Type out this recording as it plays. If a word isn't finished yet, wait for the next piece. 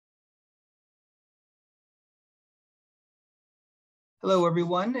Hello,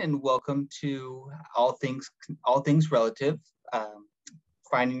 everyone, and welcome to All Things Relative,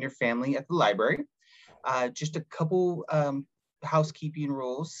 Finding Your Family at the Library. Just a couple housekeeping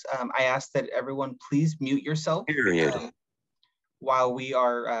rules. I ask that everyone please mute yourself while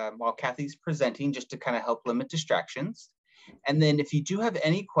Kathy's presenting, just to kind of help limit distractions. And then if you do have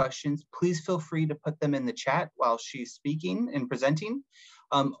any questions, please feel free to put them in the chat while she's speaking and presenting.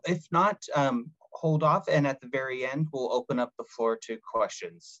 If not, hold off, and at the very end, we'll open up the floor to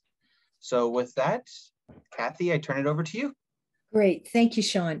questions. So with that, Kathy, I turn it over to you. Great, thank you,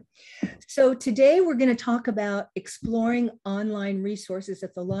 Sean. So today we're going to talk about exploring online resources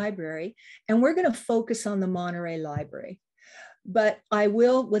at the library, and we're going to focus on the Monterey Library. But I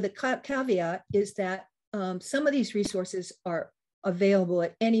will, with a caveat, is that some of these resources are available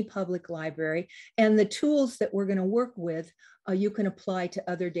at any public library, and the tools that we're going to work with, you can apply to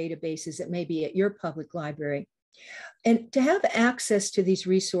other databases that may be at your public library. And to have access to these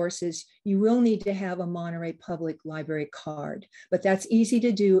resources, you will need to have a Monterey Public Library card, but that's easy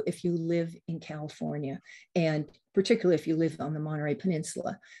to do if you live in California, and particularly if you live on the Monterey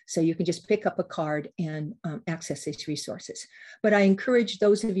Peninsula. So you can just pick up a card and access these resources. But I encourage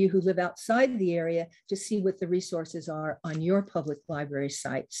those of you who live outside the area to see what the resources are on your public library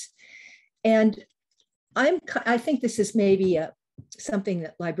sites. And I think this is maybe something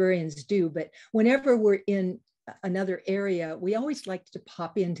that librarians do, but whenever we're in another area, we always like to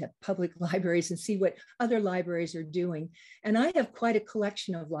pop into public libraries and see what other libraries are doing. And I have quite a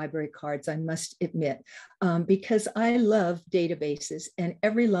collection of library cards, I must admit, because I love databases, and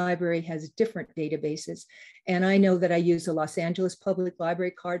every library has different databases. And I know that I use the Los Angeles Public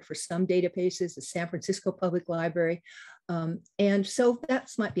Library card for some databases, the San Francisco Public Library. And so that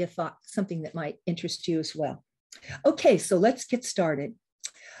might be a thought, something that might interest you as well. Okay, so let's get started.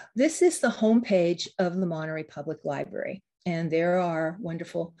 This is the homepage of the Monterey Public Library, and there are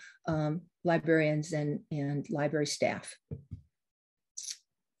wonderful librarians and library staff.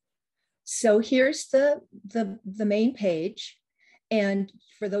 So here's the main page, and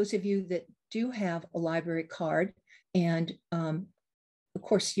for those of you that do have a library card, and of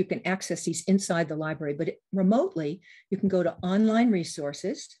course you can access these inside the library, but remotely you can go to online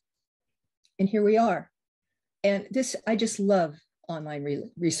resources, and here we are. And this, I just love online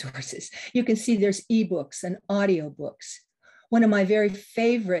resources. You can see there's ebooks and audiobooks. One of my very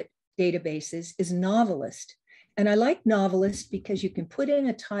favorite databases is Novelist. And I like Novelist because you can put in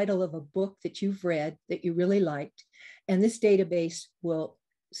a title of a book that you've read that you really liked, and this database will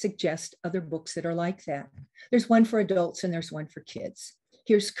suggest other books that are like that. There's one for adults and there's one for kids.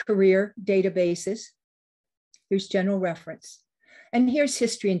 Here's career databases. Here's general reference. And here's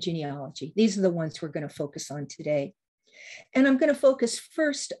history and genealogy. These are the ones we're going to focus on today. And I'm going to focus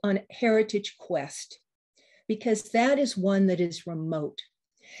first on Heritage Quest, because that is one that is remote.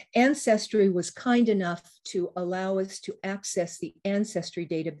 Ancestry was kind enough to allow us to access the Ancestry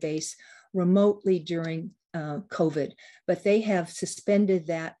database remotely during COVID, but they have suspended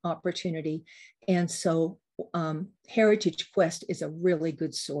that opportunity. And so Heritage Quest is a really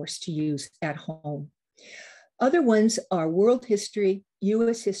good source to use at home. Other ones are World History,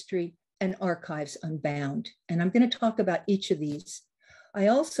 US History, and Archives Unbound. And I'm going to talk about each of these. I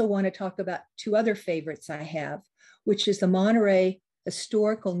also want to talk about two other favorites I have, which is the Monterey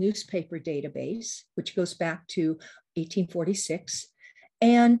Historical Newspaper Database, which goes back to 1846,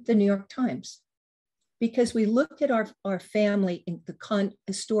 and the New York Times, because we looked at our family in the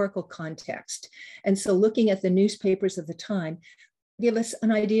historical context. And so looking at the newspapers of the time give us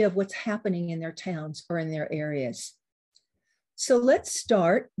an idea of what's happening in their towns or in their areas. So let's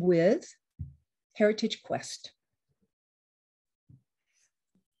start with Heritage Quest.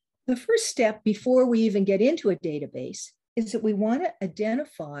 The first step before we even get into a database is that we want to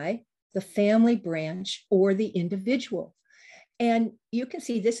identify the family branch or the individual. And you can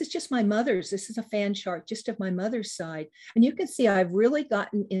see this is just my mother's. This is a fan chart just of my mother's side. And you can see I've really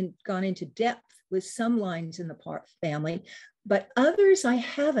gone into depth with some lines in the family, but others I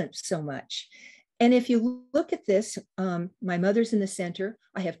haven't so much. And if you look at this, my mother's in the center.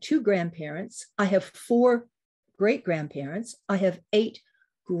 I have 2 grandparents. I have 4 great-grandparents. I have 8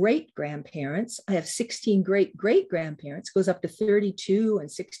 great-grandparents. I have 16 great-great-grandparents, goes up to 32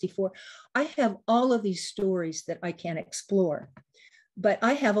 and 64. I have all of these stories that I can explore, but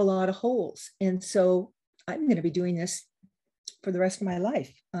I have a lot of holes. And so I'm going to be doing this for the rest of my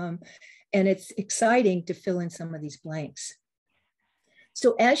life. And it's exciting to fill in some of these blanks.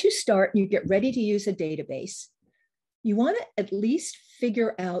 So as you start and you get ready to use a database, you want to at least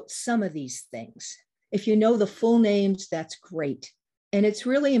figure out some of these things. If you know the full names, that's great. And it's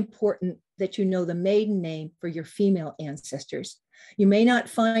really important that you know the maiden name for your female ancestors. You may not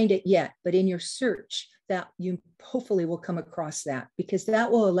find it yet, but in your search, that you hopefully will come across that, because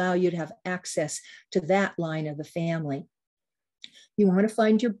that will allow you to have access to that line of the family. You want to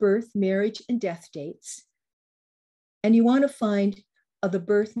find your birth, marriage, and death dates. And you want to find the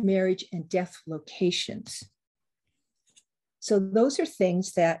birth, marriage, and death locations. So those are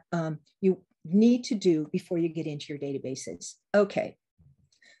things that you need to do before you get into your databases. Okay,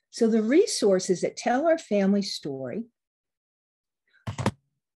 so the resources that tell our family story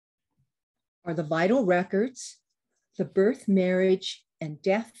are the vital records, the birth, marriage, and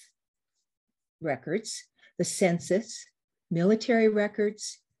death records, the census, military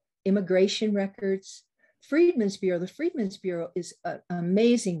records, immigration records, Freedmen's Bureau. The Freedmen's Bureau is an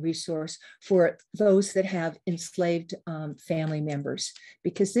amazing resource for those that have enslaved family members,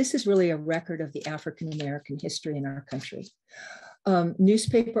 because this is really a record of the African-American history in our country.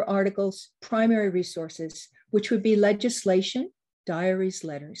 Newspaper articles, primary resources, which would be legislation, diaries,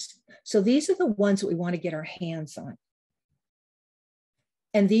 letters. So these are the ones that we want to get our hands on.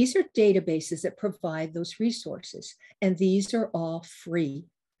 And these are databases that provide those resources. And these are all free.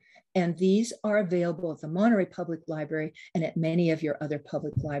 And these are available at the Monterey Public Library and at many of your other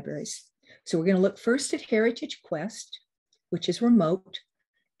public libraries. So we're going to look first at Heritage Quest, which is remote,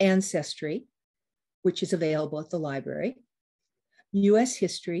 Ancestry, which is available at the library, US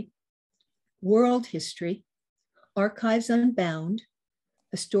History, World History, Archives Unbound,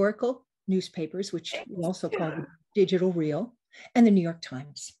 historical newspapers, which we also call the digital reel, and the New York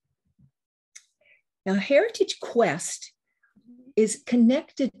Times. Now, Heritage Quest is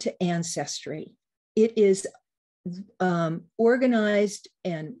connected to Ancestry. It is organized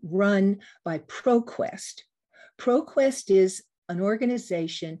and run by ProQuest. ProQuest is an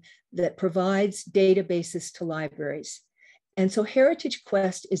organization that provides databases to libraries. And so Heritage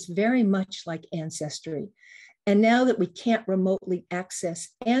Quest is very much like Ancestry. And now that we can't remotely access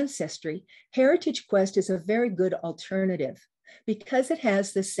Ancestry, Heritage Quest is a very good alternative because it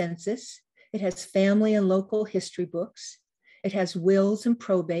has the census, it has family and local history books, it has wills and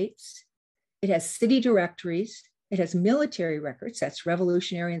probates, it has city directories, it has military records, that's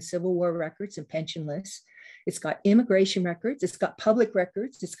Revolutionary and Civil War records and pension lists. It's got immigration records, it's got public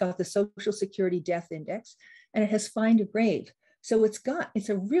records, it's got the Social Security Death Index, and it has Find a Grave. So it's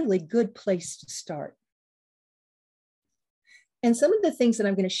a really good place to start. And some of the things that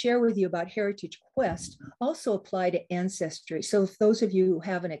I'm going to share with you about Heritage Quest also apply to Ancestry. So if those of you who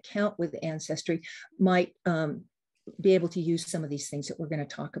have an account with Ancestry might be able to use some of these things that we're going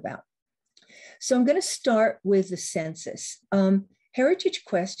to talk about. So I'm going to start with the census. Heritage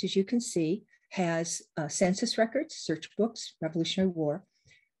Quest, as you can see, has census records, search books, Revolutionary War.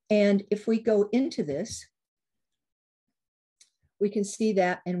 And if we go into this, we can see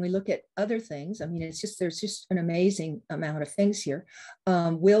that, and we look at other things. I mean, there's just an amazing amount of things here.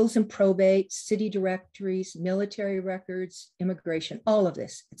 Wills and probates, city directories, military records, immigration, all of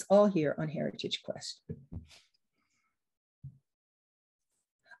this. It's all here on Heritage Quest.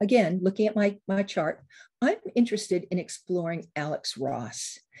 Again, looking at my chart, I'm interested in exploring Alex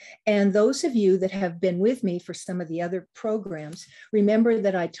Ross. And those of you that have been with me for some of the other programs, remember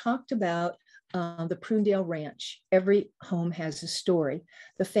that I talked about the Prunedale Ranch. Every home has a story.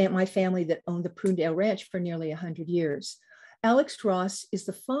 My family that owned the Prunedale Ranch for nearly 100 years. Alex Ross is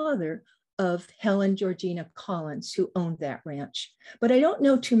the father of Helen Georgina Collins, who owned that ranch. But I don't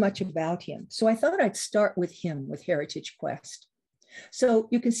know too much about him. So I thought I'd start with him with Heritage Quest. So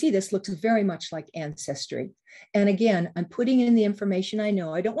you can see this looks very much like Ancestry. And again, I'm putting in the information I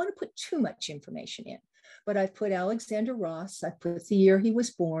know. I don't want to put too much information in, but I've put Alexander Ross. I put the year he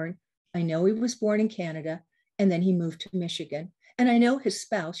was born. I know he was born in Canada, and then he moved to Michigan. And I know his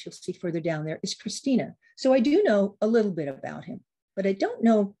spouse, you'll see further down there, is Christina. So I do know a little bit about him, but I don't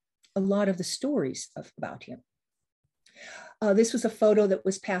know a lot of the stories about him. This was a photo that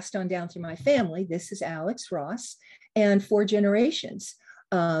was passed on down through my family. This is Alex Ross, and 4 generations.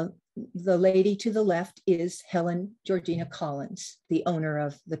 The lady to the left is Helen Georgina Collins, the owner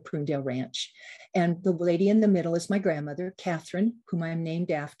of the Prunedale Ranch. And the lady in the middle is my grandmother, Catherine, whom I'm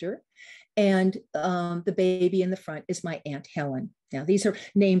named after. And the baby in the front is my Aunt Helen. Now, these are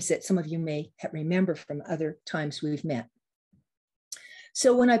names that some of you may remember from other times we've met.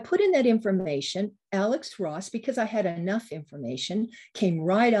 So when I put in that information, Alex Ross, because I had enough information, came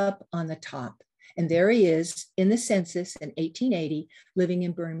right up on the top. And there he is in the census in 1880, living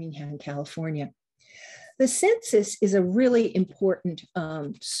in Birmingham, California. The census is a really important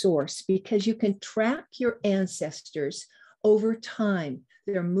source because you can track your ancestors over time,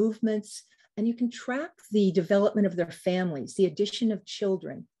 their movements, and you can track the development of their families, the addition of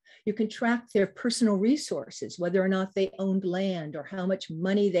children. You can track their personal resources, whether or not they owned land or how much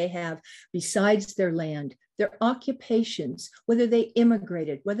money they have besides their land, their occupations, whether they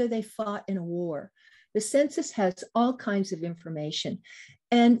immigrated, whether they fought in a war. The census has all kinds of information.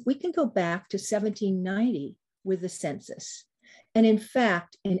 And we can go back to 1790 with the census. And in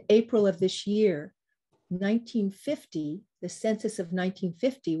fact, in April of this year, 1950, the census of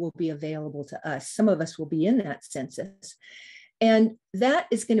 1950 will be available to us. Some of us will be in that census. And that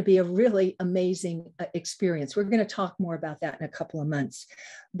is going to be a really amazing experience. We're going to talk more about that in a couple of months.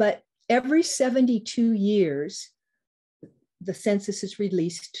 But every 72 years, the census is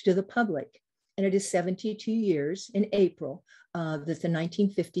released to the public. And it is 72 years in April that the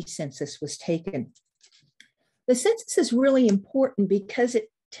 1950 census was taken. The census is really important because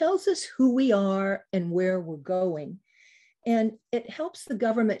it tells us who we are and where we're going. And it helps the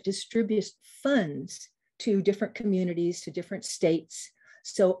government distribute funds to different communities, to different states.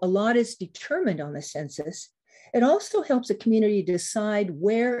 So a lot is determined on the census. It also helps a community decide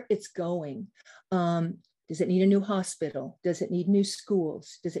where it's going. Does it need a new hospital? Does it need new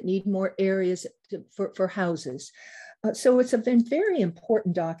schools? Does it need more areas for houses? So it's a very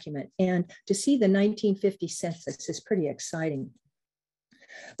important document. And to see the 1950 census is pretty exciting.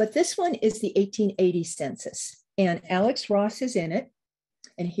 But this one is the 1880 census. And Alex Ross is in it.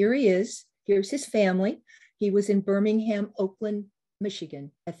 And here he is. Here's his family. He was in Birmingham, Oakland,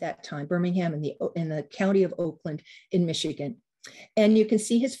 Michigan at that time. Birmingham in the county of Oakland in Michigan. And you can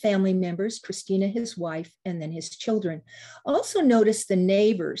see his family members, Christina, his wife, and then his children. Also notice the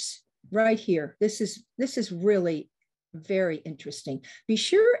neighbors right here. This is really very interesting. Be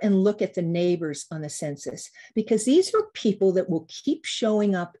sure and look at the neighbors on the census, because these are people that will keep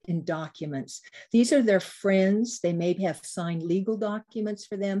showing up in documents. These are their friends. They may have signed legal documents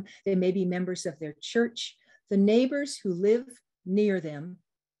for them. They may be members of their church. The neighbors who live near them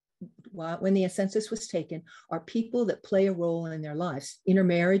when the census was taken are people that play a role in their lives.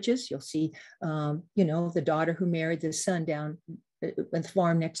 Intermarriages, you'll see, the daughter who married the son down at the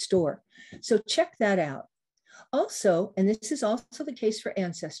farm next door. So check that out. Also, and this is also the case for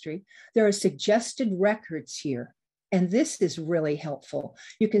Ancestry, there are suggested records here. And this is really helpful.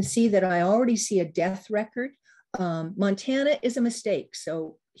 You can see that I already see a death record. Montana is a mistake.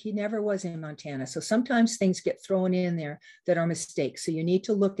 So he never was in Montana. So sometimes things get thrown in there that are mistakes. So you need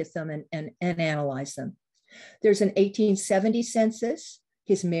to look at them and analyze them. There's an 1870 census,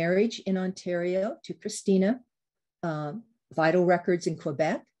 his marriage in Ontario to Christina, vital records in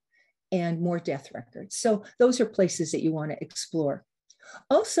Quebec, and more death records. So those are places that you want to explore.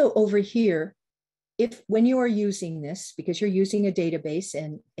 Also over here, when you are using this, because you're using a database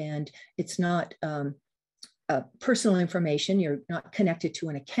and it's not personal information, you're not connected to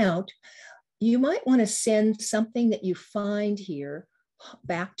an account, you might want to send something that you find here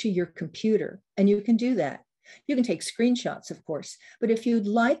back to your computer, and you can do that. You can take screenshots, of course, but if you'd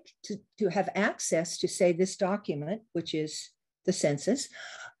like to have access to, say, this document, which is the census,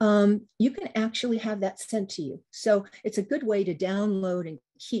 you can actually have that sent to you. So it's a good way to download and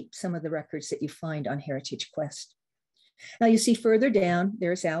keep some of the records that you find on Heritage Quest. Now you see further down,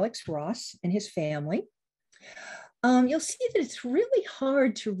 there's Alex Ross and his family. You'll see that it's really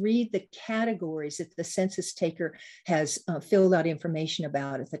hard to read the categories that the census taker has filled out information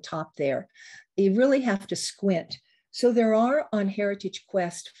about at the top there. You really have to squint. So there are on Heritage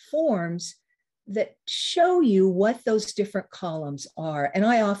Quest forms that show you what those different columns are. And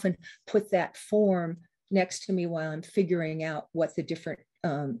I often put that form next to me while I'm figuring out what the different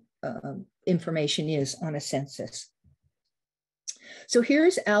information is on a census. So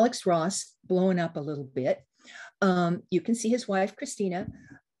here's Alex Ross blowing up a little bit. You can see his wife, Christina.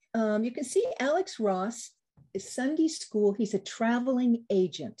 You can see Alex Ross is Sunday school. He's a traveling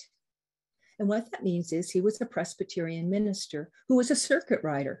agent. And what that means is he was a Presbyterian minister who was a circuit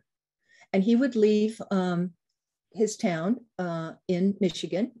rider. And he would leave his town in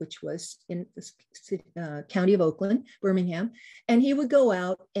Michigan, which was in the county of Oakland, Birmingham, and he would go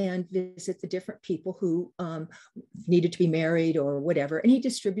out and visit the different people who needed to be married or whatever, and he'd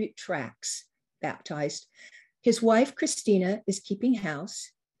distribute tracts, baptized. His wife, Christina, is keeping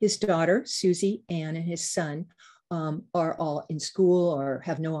house. His daughter, Susie, Ann, and his son are all in school or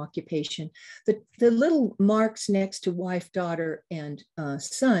have no occupation. The little marks next to wife, daughter, and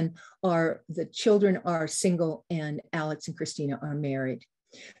son are the children are single, and Alex and Christina are married.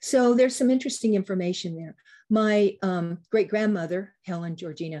 So there's some interesting information there. My great-grandmother, Helen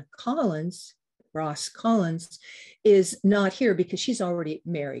Georgina Ross Collins, is not here because she's already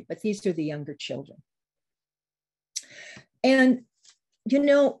married, but these are the younger children. And,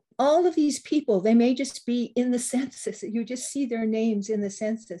 all of these people, they may just be in the census. You just see their names in the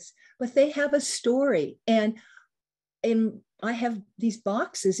census, but they have a story. And I have these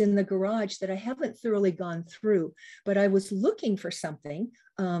boxes in the garage that I haven't thoroughly gone through, but I was looking for something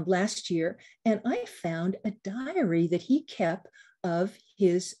last year, and I found a diary that he kept of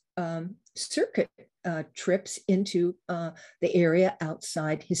his circuit trips into the area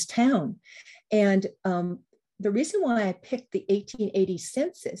outside his town. And the reason why I picked the 1880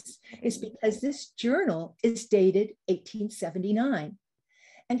 census is because this journal is dated 1879.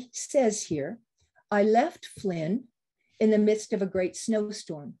 And he says here, I left Flynn in the midst of a great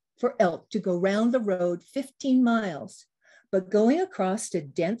snowstorm for elk to go round the road 15 miles, but going across a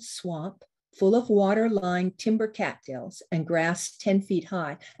dense swamp full of water-lined timber cattails and grass 10 feet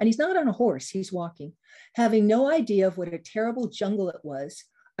high. And he's not on a horse, he's walking. Having no idea of what a terrible jungle it was,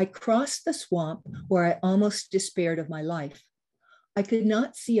 I crossed the swamp where I almost despaired of my life. I could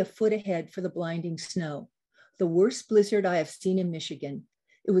not see a foot ahead for the blinding snow, the worst blizzard I have seen in Michigan.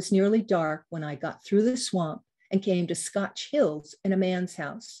 It was nearly dark when I got through the swamp and came to Scotch Hills in a man's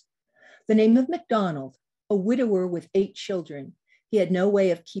house. The name of MacDonald, a widower with 8 children. He had no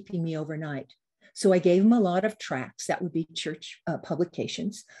way of keeping me overnight. So I gave him a lot of tracts, that would be church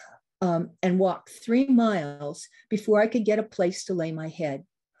publications, and walked 3 miles before I could get a place to lay my head.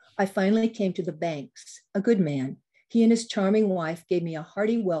 I finally came to the Banks, a good man. He and his charming wife gave me a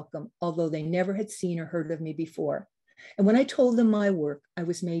hearty welcome, although they never had seen or heard of me before. And when I told them my work, I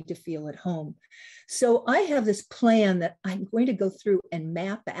was made to feel at home. So I have this plan that I'm going to go through and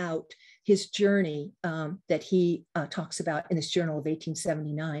map out his journey that he talks about in this journal of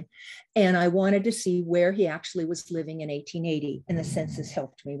 1879. And I wanted to see where he actually was living in 1880, and the census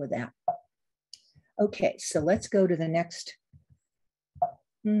helped me with that. Okay, so let's go to the next.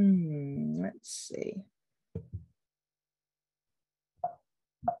 Let's see.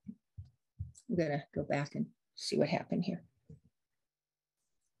 I'm gonna go back and see what happened here.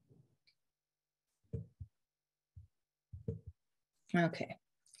 Okay.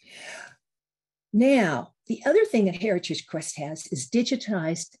 Now, the other thing that Heritage Quest has is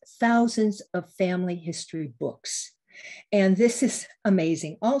digitized thousands of family history books. And this is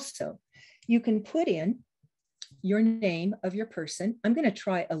amazing. Also, you can put in your name of your person. I'm going to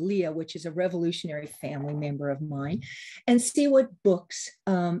try Aaliyah, which is a Revolutionary family member of mine, and see what books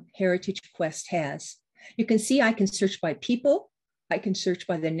Heritage Quest has. You can see I can search by people, I can search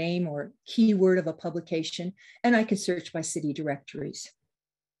by the name or keyword of a publication, and I can search by city directories.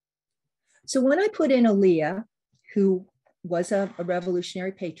 So when I put in Aaliyah, who was a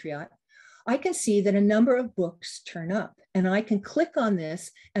revolutionary patriot, I can see that a number of books turn up, and I can click on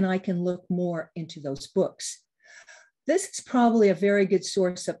this and I can look more into those books. This is probably a very good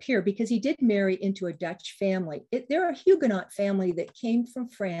source up here because he did marry into a Dutch family. They're a Huguenot family that came from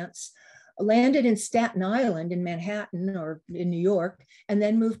France, landed in Staten Island in Manhattan or in New York, and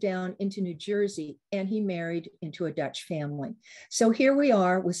then moved down into New Jersey, and he married into a Dutch family. So here we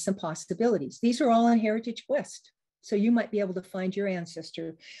are with some possibilities. These are all on Heritage Quest. So you might be able to find your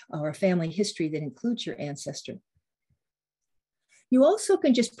ancestor or a family history that includes your ancestor. You also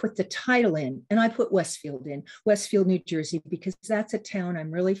can just put the title in, and I put Westfield in, Westfield, New Jersey, because that's a town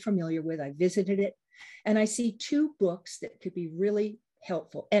I'm really familiar with. I visited it, and I see 2 books that could be really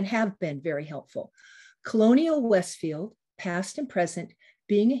helpful and have been very helpful. Colonial Westfield, Past and Present,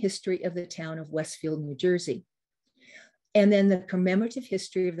 Being a History of the Town of Westfield, New Jersey. And then the commemorative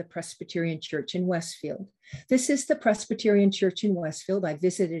history of the Presbyterian Church in Westfield. This is the Presbyterian Church in Westfield. I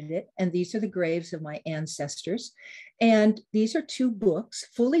visited it, and these are the graves of my ancestors. And these are 2 books,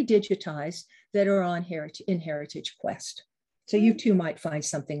 fully digitized, that are on in Heritage Quest. So you too might find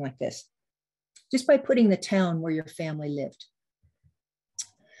something like this, just by putting the town where your family lived.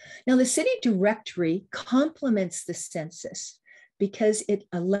 Now, the city directory complements the census because it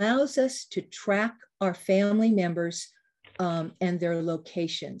allows us to track our family members and their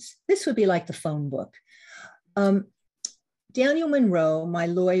locations. This would be like the phone book. Daniel Monroe, my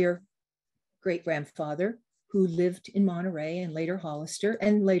lawyer great-grandfather, who lived in Monterey and later Hollister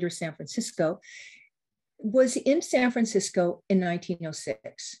and later San Francisco, was in San Francisco in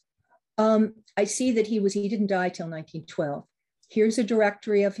 1906. I see that he didn't die till 1912. Here's a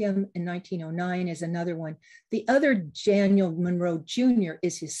directory of him in 1909 is another one. The other Daniel Monroe Jr.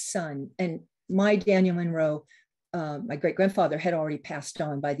 is his son, and my Daniel Monroe, my great-grandfather, had already passed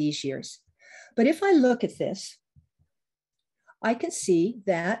on by these years. But if I look at this, I can see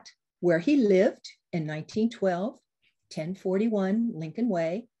that where he lived in 1912, 1041 Lincoln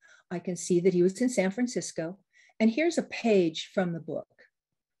Way, I can see that he was in San Francisco. And here's a page from the book.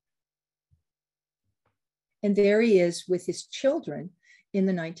 And there he is with his children in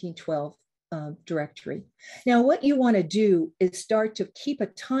the 1912 directory. Now, what you want to do is start to keep a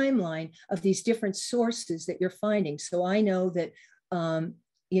timeline of these different sources that you're finding. So I know that,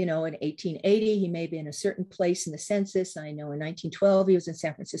 you know, in 1880, he may be in a certain place in the census. I know in 1912, he was in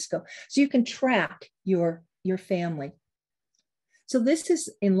San Francisco. So you can track your family. So this is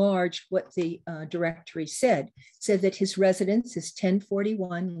in large what the directory said that his residence is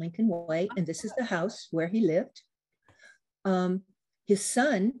 1041 Lincoln Way, and this is the house where he lived. His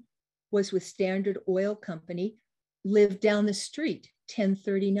son was with Standard Oil Company, lived down the street,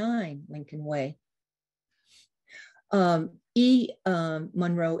 1039 Lincoln Way. Monroe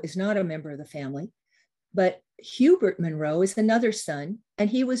is not a member of the family, but Hubert Monroe is another son, and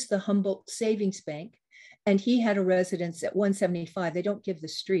he was the Humboldt Savings Bank, and he had a residence at 175. They don't give the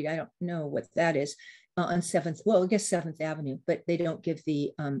street. I don't know what that is on 7th, well, I guess 7th Avenue, but they don't give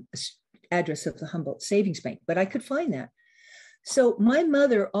the address of the Humboldt Savings Bank, but I could find that. So my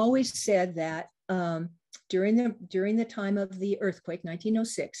mother always said that during the time of the earthquake,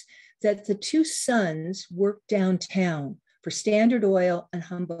 1906, that the two sons worked downtown for Standard Oil and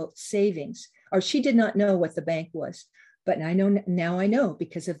Humboldt Savings, or she did not know what the bank was. But I know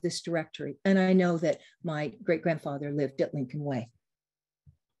because of this directory. And I know that my great-grandfather lived at Lincoln Way.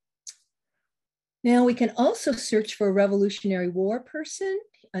 Now we can also search for a Revolutionary War person,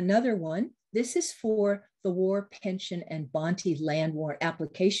 another one. This is for the War Pension and Bonte Land War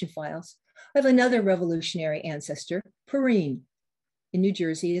application files. I have another Revolutionary ancestor, Perrine, in New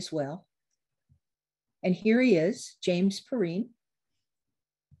Jersey as well. And here he is, James Perrine.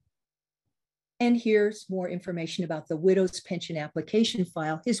 And here's more information about the widow's pension application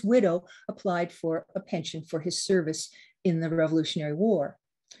file. His widow applied for a pension for his service in the Revolutionary War.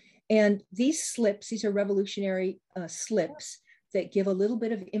 And these slips, these are Revolutionary slips that give a little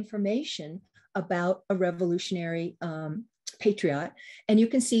bit of information about a Revolutionary patriot. And you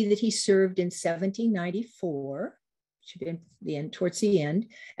can see that he served in 1794, should be the end, towards the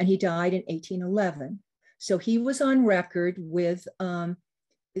end, and he died in 1811. So he was on record with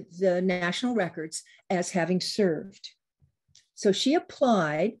the national records as having served. So she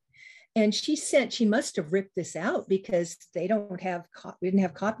applied, and she must have ripped this out because we didn't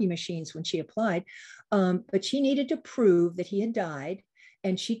have copy machines when she applied, but she needed to prove that he had died.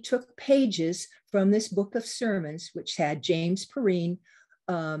 And she took pages from this book of sermons, which had James Perrine,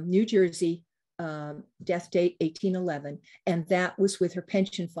 New Jersey, death date 1811, and that was with her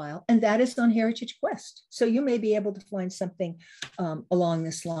pension file, and that is on Heritage Quest. So you may be able to find something along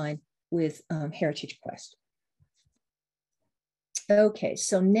this line with Heritage Quest. Okay,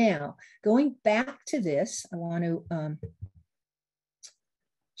 so now going back to this, I want to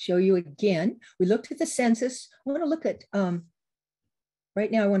show you again. We looked at the census. I want to look at,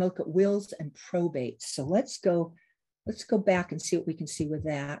 right now I want to look at wills and probates. So let's go back and see what we can see with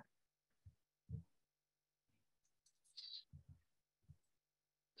that.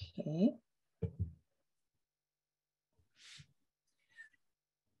 Okay.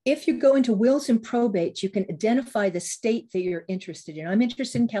 If you go into wills and probates, you can identify the state that you're interested in. I'm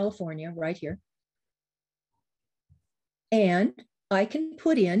interested in California, right here. And I can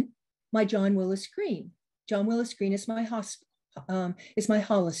put in my John Willis Green. John Willis Green is my Hollister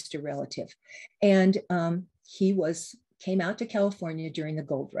relative. And he came out to California during the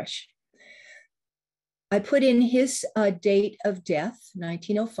gold rush. I put in his date of death,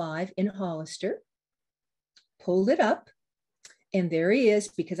 1905, in Hollister, pulled it up, and there he is,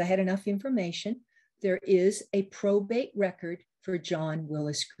 because I had enough information. There is a probate record for John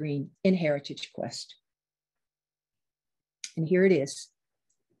Willis Green in Heritage Quest. And here it is.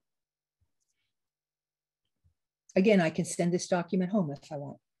 Again, I can send this document home if I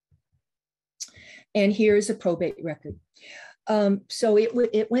want. And here's a probate record. So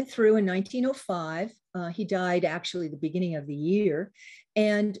it went through in 1905. He died actually the beginning of the year.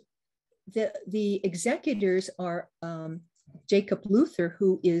 And the executors are Jacob Luther,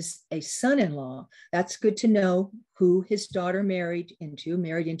 who is a son-in-law. That's good to know who his daughter married into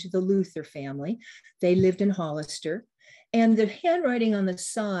the Luther family. They lived in Hollister. And the handwriting on the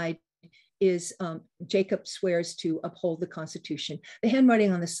side is Jacob swears to uphold the Constitution. The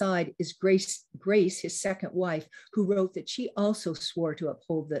handwriting on the side is Grace, his second wife, who wrote that she also swore to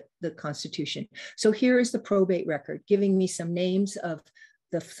uphold the Constitution. So here is the probate record, giving me some names of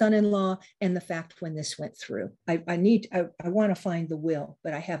the son-in-law and the fact when this went through. I want to find the will,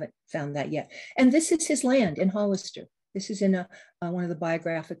 but I haven't found that yet. And this is his land in Hollister. This is in one of the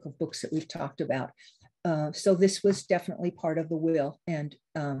biographical books that we've talked about. So this was definitely part of the will, and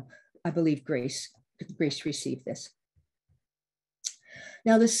I believe Grace received this.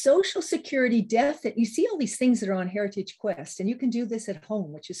 Now, the Social Security death, that you see all these things that are on Heritage Quest, and you can do this at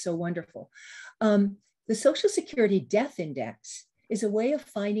home, which is so wonderful. The Social Security Death Index is a way of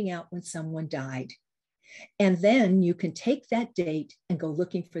finding out when someone died. And then you can take that date and go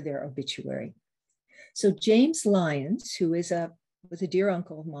looking for their obituary. So James Lyons, who was a dear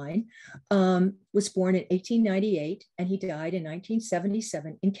uncle of mine, was born in 1898 and he died in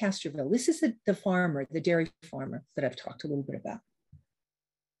 1977 in Castroville. This is the farmer, the dairy farmer that I've talked a little bit about.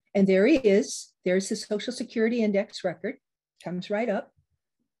 And there he is. There's his Social Security Index record, comes right up.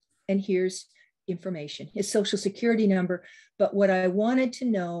 And here's information, his Social Security number. But what I wanted to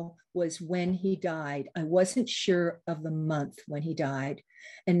know was when he died. I wasn't sure of the month when he died.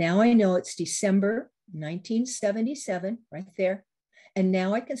 And now I know it's December 1977, right there. And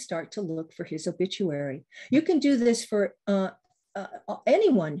now I can start to look for his obituary. You can do this for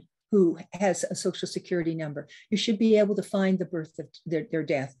anyone who has a Social Security number. You should be able to find the birth of their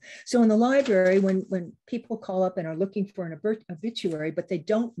death. So in the library, when people call up and are looking for an obituary, but they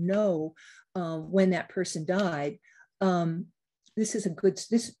don't know when that person died, this is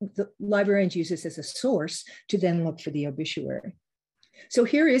the librarians use this as a source to then look for the obituary. So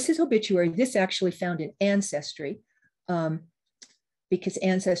here is his obituary. This actually found in Ancestry, because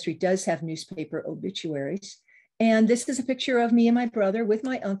Ancestry does have newspaper obituaries. And this is a picture of me and my brother with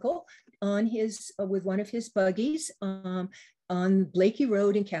my uncle on with one of his buggies on Blakey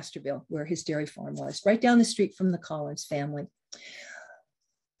Road in Castroville, where his dairy farm was, right down the street from the Collins family.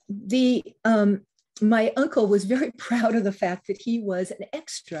 My uncle was very proud of the fact that he was an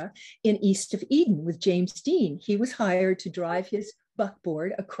extra in East of Eden with James Dean. He was hired to drive his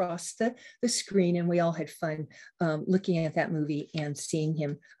buckboard across the screen, and we all had fun looking at that movie and seeing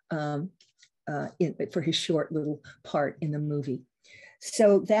him for his short little part in the movie.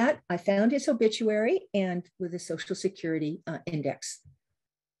 So that I found his obituary and with a Social Security index.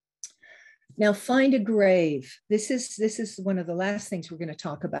 Now, find a grave. This is one of the last things we're going to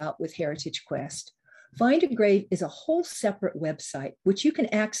talk about with Heritage Quest. Find a Grave is a whole separate website, which you can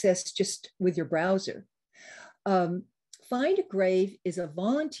access just with your browser. Find a Grave is a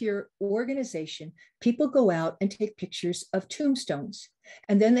volunteer organization. People go out and take pictures of tombstones,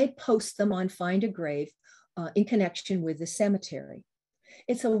 and then they post them on Find a Grave in connection with the cemetery.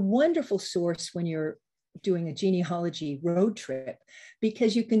 It's a wonderful source when you're doing a genealogy road trip,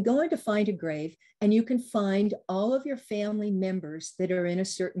 because you can go into Find a Grave and you can find all of your family members that are in a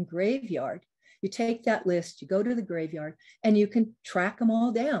certain graveyard. You take that list, you go to the graveyard, and you can track them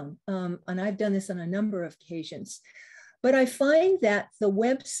all down. And I've done this on a number of occasions. But I find that the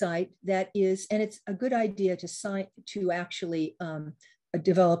website that is, and it's a good idea to actually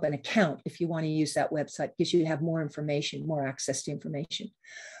develop an account if you want to use that website, because you have more information, more access to information.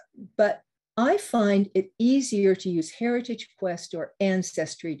 But I find it easier to use Heritage Quest or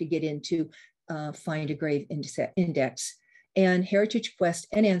Ancestry to get into Find a Grave Index. And Heritage Quest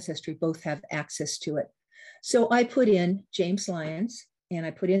and Ancestry both have access to it. So I put in James Lyons, and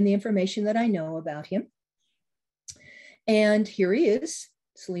I put in the information that I know about him. And here he is,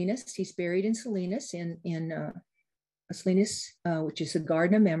 Salinas. He's buried in Salinas, in Salinas, which is a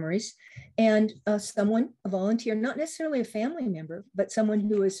Garden of Memories. And a volunteer, not necessarily a family member, but someone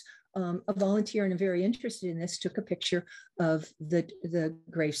who is a volunteer and very interested in this, took a picture of the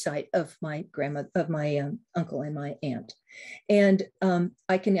gravesite of my uncle and my aunt. And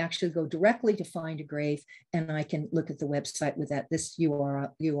I can actually go directly to Find a Grave, and I can look at the website with this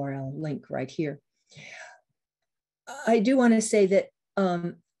URL link right here. I do want to say that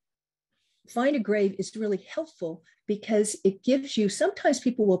Find a Grave is really helpful because it gives you, sometimes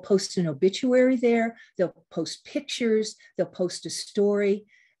people will post an obituary there, they'll post pictures, they'll post a story.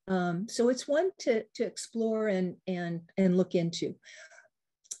 So it's one to explore and look into.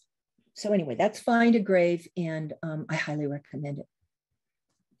 So anyway, that's Find a Grave, and I highly recommend it.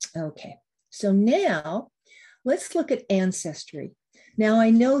 Okay, so now let's look at Ancestry. Now I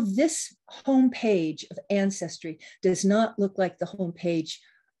know this homepage of Ancestry does not look like the homepage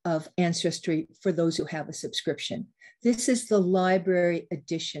of Ancestry for those who have a subscription. This is the library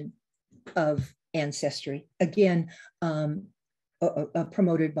edition of Ancestry. Again,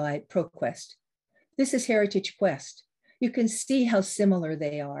 promoted by ProQuest. This is Heritage Quest. You can see how similar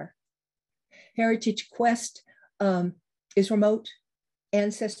they are. Heritage Quest is remote.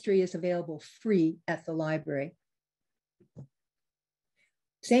 Ancestry is available free at the library.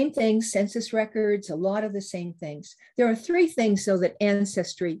 Same things, census records, a lot of the same things. There are three things, though, that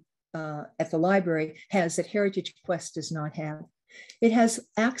Ancestry at the library has that Heritage Quest does not have. It has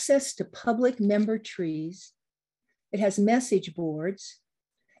access to public member trees. It has message boards,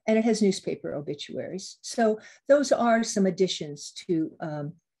 and it has newspaper obituaries. So those are some additions to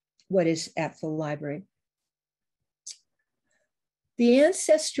what is at the library. The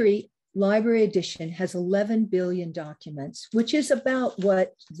Ancestry Library Edition has 11 billion documents, which is about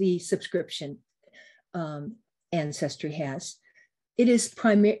what the subscription Ancestry has. It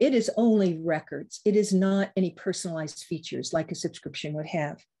is only records. It is not any personalized features like a subscription would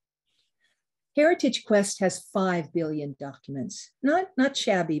have. Heritage Quest has 5 billion documents, not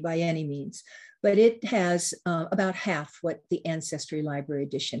shabby by any means, but it has about half what the Ancestry Library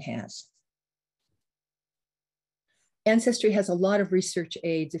Edition has. Ancestry has a lot of research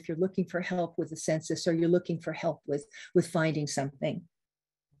aids if you're looking for help with the census or you're looking for help with finding something.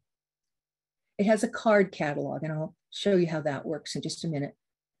 It has a card catalog, and I'll show you how that works in just a minute.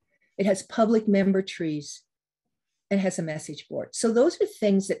 It has public member trees and has a message board. So those are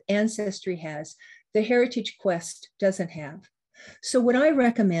things that Ancestry has that Heritage Quest doesn't have. So what I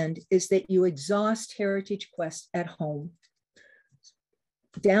recommend is that you exhaust Heritage Quest at home.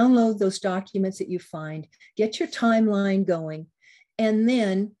 Download those documents that you find, get your timeline going, and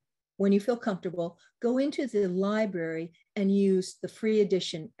then when you feel comfortable, go into the library and use the free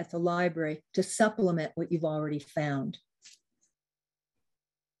edition at the library to supplement what you've already found.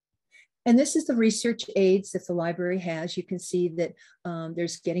 And this is the research aids that the library has. You can see that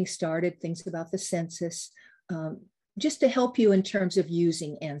there's getting started, things about the census, just to help you in terms of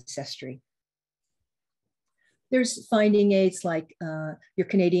using Ancestry. There's finding aids like your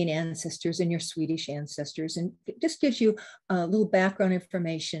Canadian ancestors and your Swedish ancestors, and it just gives you a little background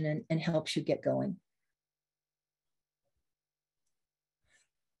information and helps you get going.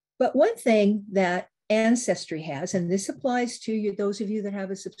 But one thing that Ancestry has, and this applies to you, those of you that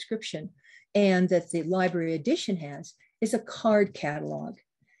have a subscription, and that the library edition has, is a card catalog.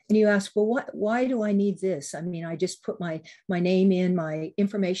 And you ask, well, why do I need this? I mean, I just put my name in, my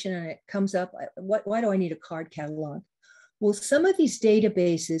information, and it comes up. Why do I need a card catalog? Well, some of these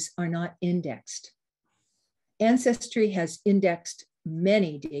databases are not indexed. Ancestry has indexed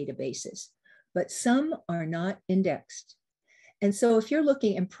many databases, but some are not indexed. And so if you're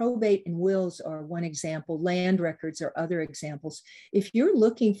looking, and probate and wills are one example, land records are other examples. If you're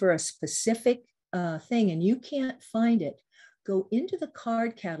looking for a specific thing and you can't find it, go into the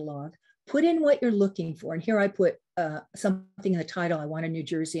card catalog, put in what you're looking for. And here I put something in the title. I wanted New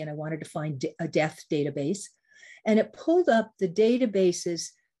Jersey and I wanted to find a death database. And it pulled up the databases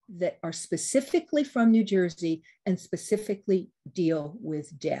that are specifically from New Jersey and specifically deal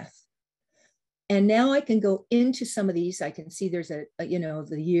with death. And now I can go into some of these. I can see there's the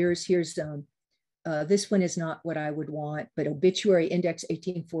years. Here's this one is not what I would want, but obituary index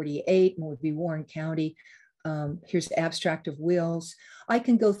 1848 and would be Warren County. Here's the abstract of wills. I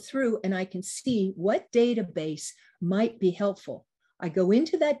can go through and I can see what database might be helpful. I go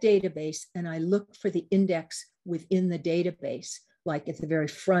into that database and I look for the index within the database, like at the very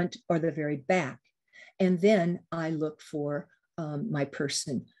front or the very back. And then I look for my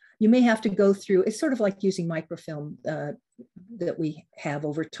person. You may have to go through, it's sort of like using microfilm that we have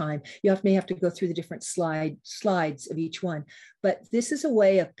over time. You may have to go through the different slides of each one. But this is a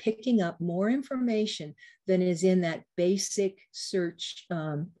way of picking up more information than is in that basic search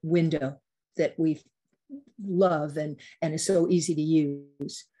window that we love and is so easy to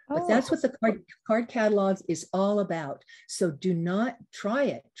use. But that's what the card catalog is all about. So do not try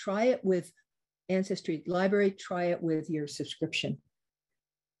it. Try it with Ancestry Library. Try it with your subscription.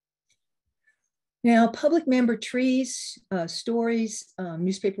 Now, public member trees, stories,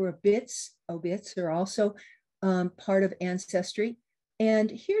 newspaper obits are also part of Ancestry.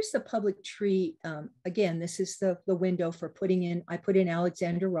 And here's the public tree. Again, this is the window for putting in, I put in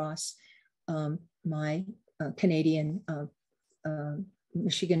Alexander Ross, my Canadian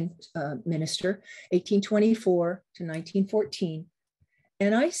Michigan minister, 1824 to 1914.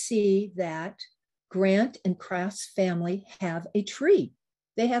 And I see that Grant and Craft's family have a tree.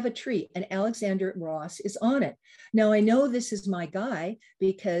 They have a tree and Alexander Ross is on it. Now I know this is my guy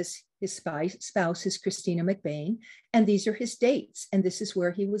because his spouse is Christina McBain, and these are his dates, and this is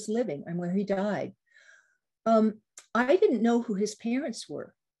where he was living and where he died. I didn't know who his parents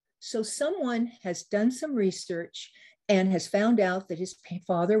were. So someone has done some research and has found out that his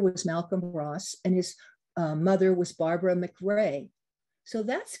father was Malcolm Ross and his mother was Barbara McRae. So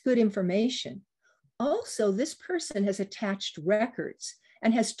that's good information. Also, this person has attached records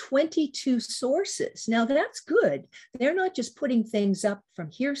and has 22 sources. Now that's good. They're not just putting things up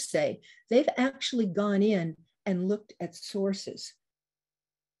from hearsay. They've actually gone in and looked at sources.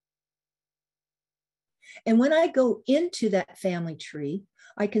 And when I go into that family tree,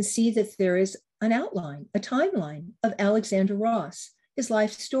 I can see that there is an outline, a timeline of Alexander Ross. his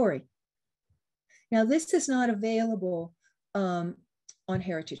life story. Now, this is not available on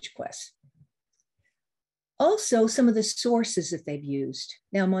Heritage Quest. Also, some of the sources that they've used.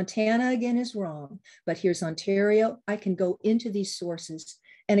 Now, Montana, again, is wrong, but here's Ontario. I can go into these sources.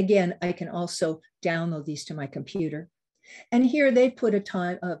 And again, I can also download these to my computer. And here they put a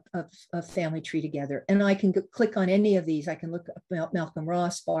time of family tree together. And I can click on any of these. I can look up Malcolm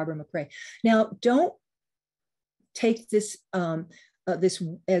Ross, Barbara McRae. Now, don't take this this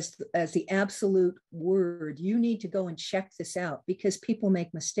as the absolute word. You need to go and check this out because people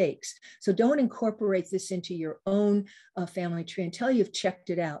make mistakes. So don't incorporate this into your own family tree until you've checked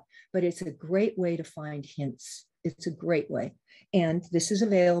it out. But it's a great way to find hints. It's a great way. And this is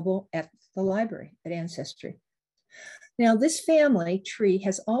available at the library at Ancestry. Now, this family tree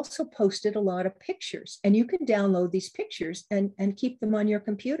has also posted a lot of pictures, and you can download these pictures and keep them on your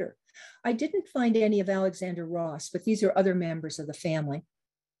computer. I didn't find any of Alexander Ross, but these are other members of the family.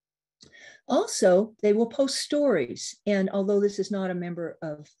 Also, they will post stories. And although this is not a member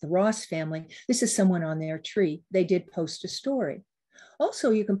of the Ross family, this is someone on their tree. They did post a story.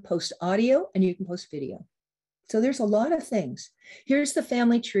 Also, you can post audio and you can post video. So there's a lot of things. Here's the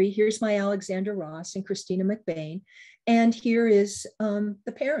family tree. Here's my Alexander Ross and Christina McBain. And here is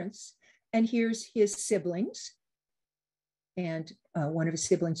the parents. And here's his siblings. And one of his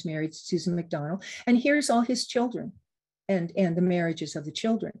siblings married Susan McDonald. And here's all his children and the marriages of the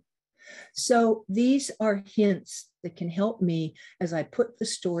children. So these are hints that can help me as I put the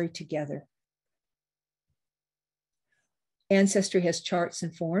story together. Ancestry has charts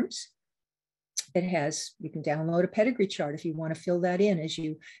and forms. It has, you can download a pedigree chart if you want to fill that in as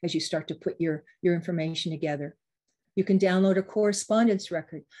you start to put your information together. You can download a correspondence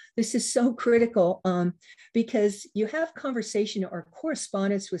record. This is so critical because you have conversation or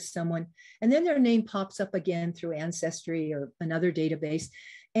correspondence with someone, and then their name pops up again through Ancestry or another database,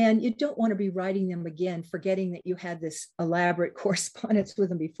 and you don't want to be writing them again, forgetting that you had this elaborate correspondence with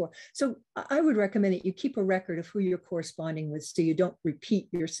them before. So I would recommend that you keep a record of who you're corresponding with so you don't repeat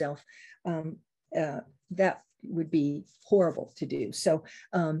yourself. That would be horrible to do. So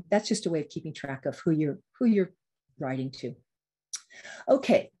that's just a way of keeping track of who you're writing to.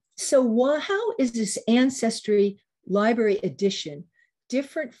 Okay, so how is this Ancestry Library Edition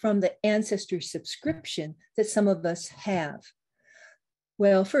different from the Ancestry subscription that some of us have?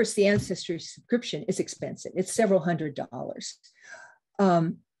 Well, first, the Ancestry subscription is expensive. It's several $100s.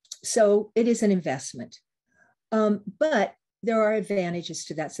 So it is an investment. But there are advantages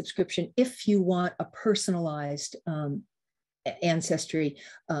to that subscription if you want a personalized Ancestry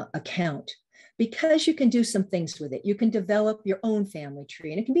account, because you can do some things with it. You can develop your own family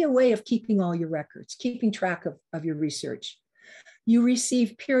tree, and it can be a way of keeping all your records, keeping track of your research. You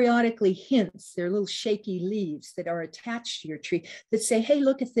receive periodically hints. They're little shaky leaves that are attached to your tree that say, hey,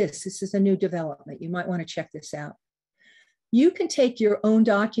 look at this. This is a new development. You might want to check this out. You can take your own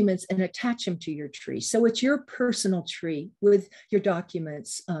documents and attach them to your tree. So it's your personal tree with your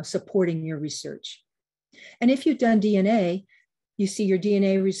documents supporting your research. And if you've done DNA, you see your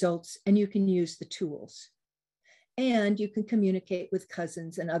DNA results and you can use the tools. And you can communicate with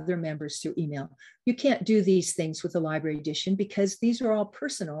cousins and other members through email. You can't do these things with the library edition because these are all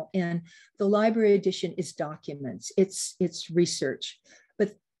personal, and the library edition is documents, it's research.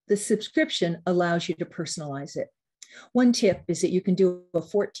 But the subscription allows you to personalize it. One tip is that you can do a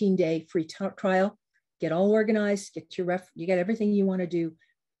 14-day free trial, get all organized, you get everything you want to do,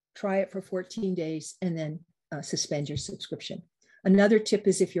 try it for 14 days, and then suspend your subscription. Another tip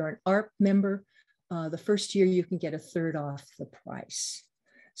is if you're an ARP member, the first year you can get 1/3 off the price.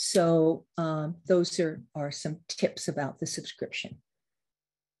 So those are some tips about the subscription.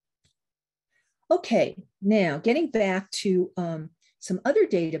 Okay, now getting back to some other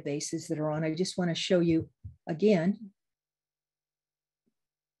databases that are on, I just want to show you again,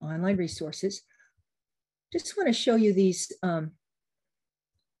 online resources. Just want to show you these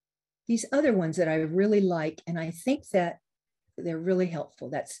other ones that I really like, and I think that they're really helpful.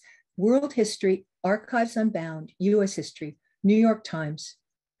 That's World History, Archives Unbound, U.S. History, New York Times,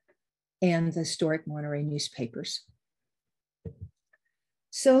 and the Historic Monterey newspapers.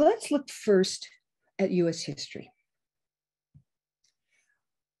 So let's look first at U.S. history.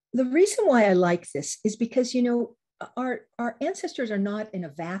 The reason why I like this is because, you know, our ancestors are not in a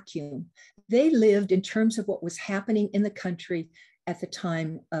vacuum. They lived in terms of what was happening in the country at the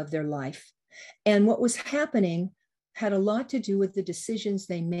time of their life. And what was happening had a lot to do with the decisions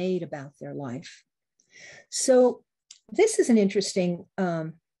they made about their life. So this is an interesting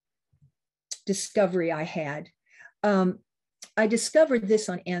discovery I had. I discovered this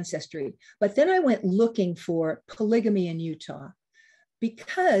on Ancestry, but then I went looking for polygamy in Utah.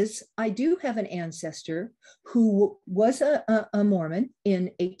 because I do have an ancestor who was a Mormon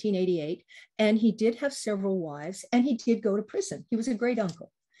in 1888, and he did have several wives, and he did go to prison. He was a great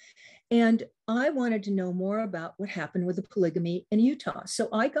uncle. And I wanted to know more about what happened with the polygamy in Utah. So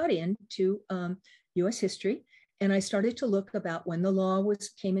I got into US history, and I started to look about when the law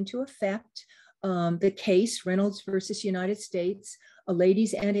came into effect, the case, Reynolds versus United States, a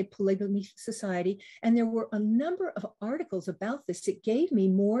ladies' anti-polygamy society. And there were a number of articles about this that gave me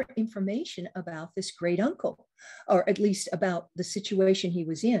more information about this great uncle, or at least about the situation he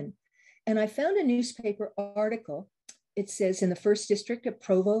was in. And I found a newspaper article. It says in the first district of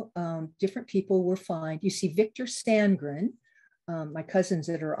Provo, different people were fined. You see Victor Sandgren, my cousins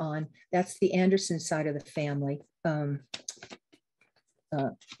that are on, that's the Anderson side of the family.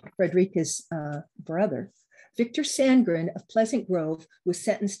 Frederica's brother. Victor Sandgren of Pleasant Grove was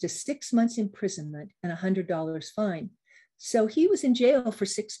sentenced to 6 months imprisonment and $100 fine. So he was in jail for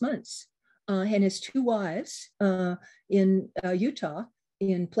 6 months, and his two wives in Utah,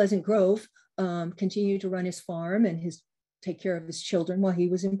 in Pleasant Grove, continued to run his farm and take care of his children while he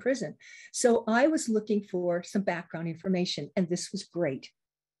was in prison. So I was looking for some background information, and this was great.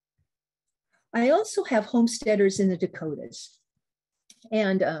 I also have homesteaders in the Dakotas,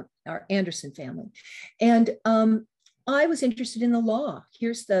 and our Anderson family. And I was interested in the law.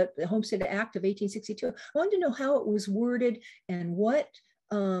 Here's the Homestead Act of 1862. I wanted to know how it was worded and what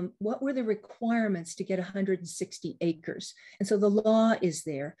were the requirements to get 160 acres. And so the law is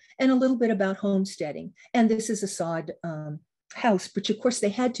there, and a little bit about homesteading. And this is a sod house, which of course they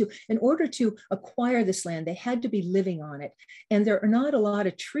had to, in order to acquire this land, they had to be living on it. And there are not a lot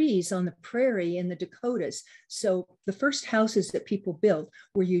of trees on the prairie in the Dakotas. So the first houses that people built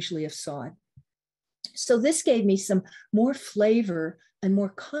were usually of sod. So this gave me some more flavor and more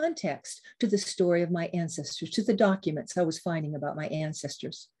context to the story of my ancestors, to the documents I was finding about my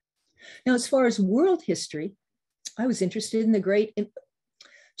ancestors. Now, as far as world history, I was interested in the great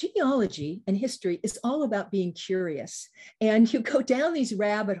genealogy, and history is all about being curious. And you go down these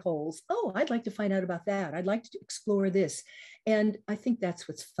rabbit holes. Oh, I'd like to find out about that. I'd like to explore this. And I think that's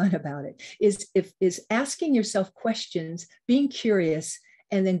what's fun about it, is asking yourself questions, being curious,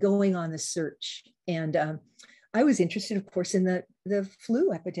 and then going on the search. And I was interested, of course, in the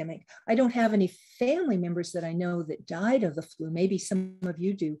flu epidemic. I don't have any family members that I know that died of the flu. Maybe some of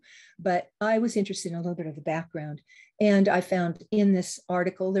you do, but I was interested in a little bit of the background. And I found in this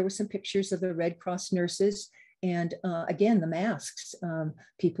article, there were some pictures of the Red Cross nurses, and again, the masks,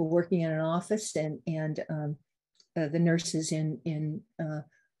 people working in an office, and the nurses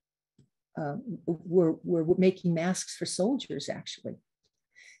were making masks for soldiers, actually.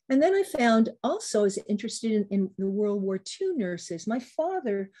 And then I found also, as interested in the World War II nurses. My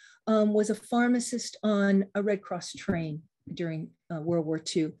father was a pharmacist on a Red Cross train during World War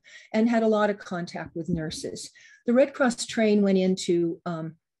II and had a lot of contact with nurses. The Red Cross train went into,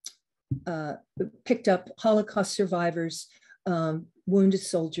 picked up Holocaust survivors, wounded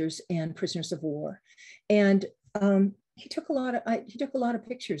soldiers, and prisoners of war. And he took a lot of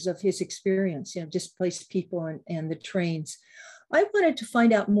pictures of his experience, displaced people and the trains. I wanted to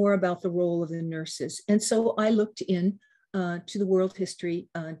find out more about the role of the nurses. And so I looked in to the World History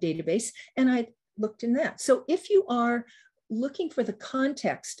database, and I looked in that. So if you are looking for the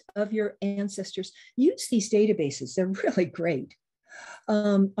context of your ancestors, use these databases. They're really great.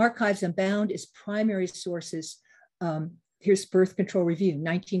 Archives Unbound is primary sources. Here's Birth Control Review,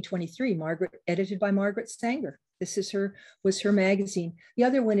 1923, edited by Margaret Sanger. This was her magazine. The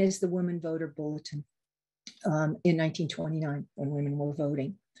other one is the Women Voter Bulletin. In 1929, when women were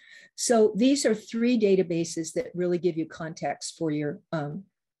voting. So these are three databases that really give you context for your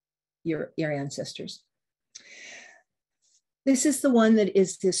ancestors. This is the one that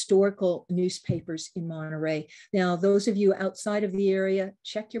is the historical newspapers in Monterey. Now, those of you outside of the area,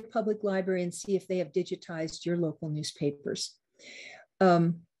 check your public library and see if they have digitized your local newspapers.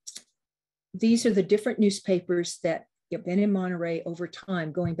 These are the different newspapers that have been in Monterey over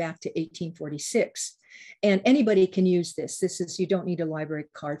time, going back to 1846. And anybody can use this. You don't need a library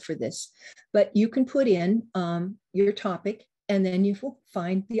card for this, but you can put in your topic, and then you will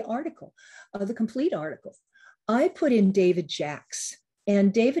find the article, the complete article. I put in David Jacks,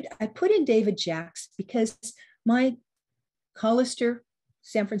 and I put in David Jacks because my Hollister,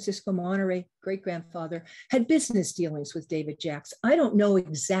 San Francisco, Monterey great-grandfather had business dealings with David Jacks. I don't know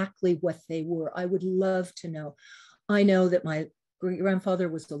exactly what they were. I would love to know. I know that my great-grandfather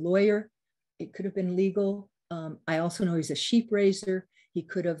was a lawyer. It could have been legal. I also know he's a sheep raiser. He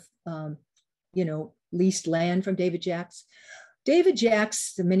could have, leased land from David Jacks. David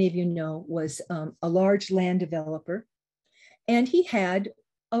Jacks, many of you know, was a large land developer. And he had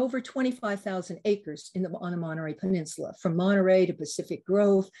over 25,000 acres on the Monterey Peninsula, from Monterey to Pacific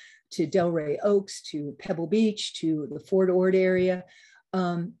Grove, to Delray Oaks, to Pebble Beach, to the Fort Ord area.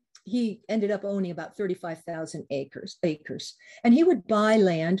 He ended up owning about 35,000 acres. And he would buy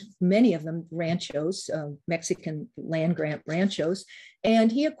land, many of them ranchos, Mexican land grant ranchos, and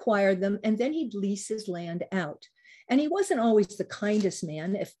he acquired them, and then he'd lease his land out. And he wasn't always the kindest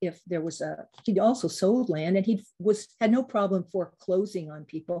man. If there was he'd also sold land, and had no problem foreclosing on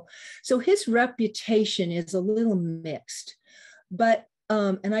people. So his reputation is a little mixed. But,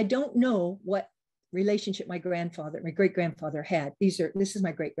 and I don't know what relationship my great-grandfather had. This is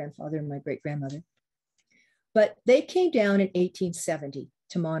my great-grandfather and my great-grandmother. But they came down in 1870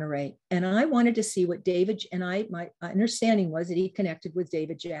 to Monterey, and I wanted to see what my understanding was that he connected with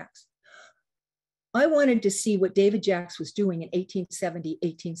David Jacks. I wanted to see what David Jacks was doing in 1870,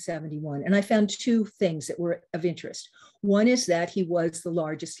 1871, and I found two things that were of interest. One is that he was the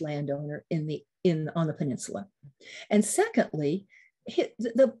largest landowner on the peninsula, and secondly,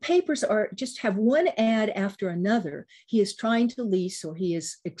 the papers have one ad after another. He is trying to lease, or he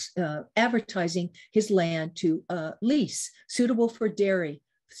is advertising his land to lease, suitable for dairy,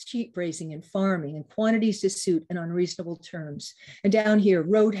 sheep raising and farming, and quantities to suit and on reasonable terms. And down here,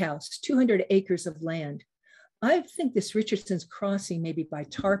 Roadhouse, 200 acres of land. I think this Richardson's Crossing may be by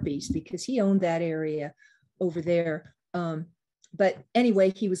Tarpey's, because he owned that area over there. But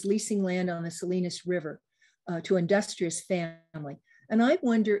anyway, he was leasing land on the Salinas River to an industrious family. And I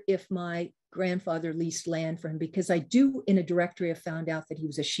wonder if my grandfather leased land for him, because I do, in a directory, have found out that he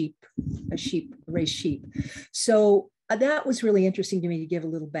was raised sheep. So that was really interesting to me, to give a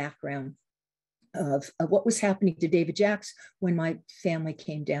little background of what was happening to David Jacks when my family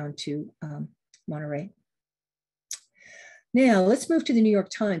came down to Monterey. Now let's move to the New York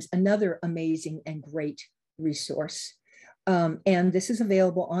Times, another amazing and great resource. And this is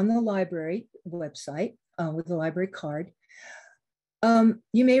available on the library website with the library card.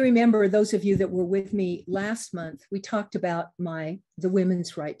 You may remember, those of you that were with me last month, we talked about the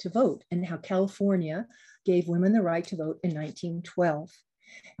women's right to vote, and how California gave women the right to vote in 1912.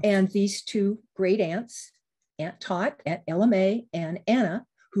 And these two great aunts, Aunt Tot at LMA and Anna,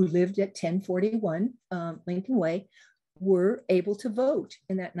 who lived at 1041 Lincoln Way, were able to vote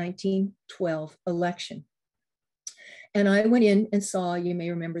in that 1912 election. And I went in and saw, you may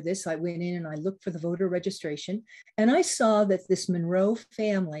remember this, I went in and I looked for the voter registration, and I saw that this Monroe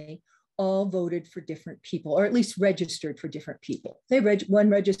family all voted for different people, or at least registered for different people. One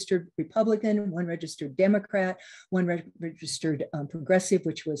registered Republican, one registered Democrat, one registered progressive,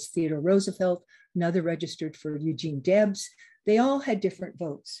 which was Theodore Roosevelt, another registered for Eugene Debs. They all had different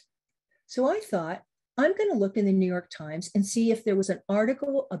votes. So I thought, I'm going to look in the New York Times and see if there was an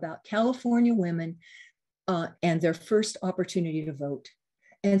article about California women and their first opportunity to vote.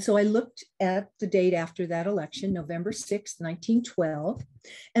 And so I looked at the date after that election, November 6th, 1912,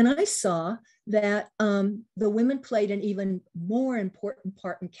 and I saw that the women played an even more important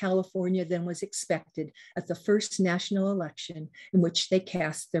part in California than was expected at the first national election in which they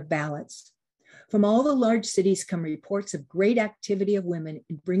cast their ballots. From all the large cities come reports of great activity of women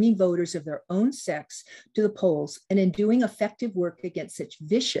in bringing voters of their own sex to the polls, and in doing effective work against such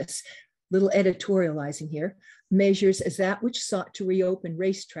vicious, little editorializing here, measures as that which sought to reopen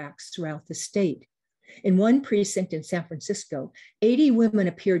racetracks throughout the state. In one precinct in San Francisco, 80 women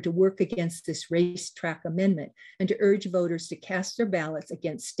appeared to work against this racetrack amendment and to urge voters to cast their ballots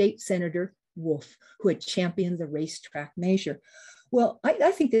against State Senator Wolf, who had championed the racetrack measure. Well,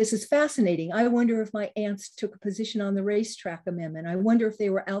 I think this is fascinating. I wonder if my aunts took a position on the racetrack amendment. I wonder if they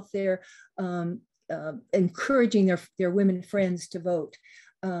were out there encouraging their women friends to vote.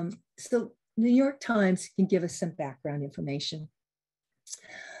 So the New York Times can give us some background information.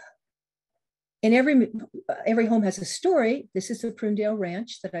 And every home has a story. This is the Prunedale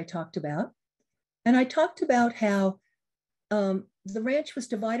Ranch that I talked about. And I talked about how the ranch was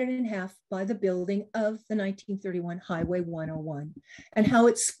divided in half by the building of the 1931 Highway 101, and how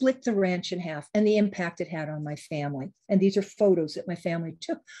it split the ranch in half and the impact it had on my family. And these are photos that my family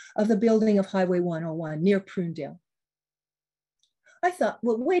took of the building of Highway 101 near Prunedale. I thought,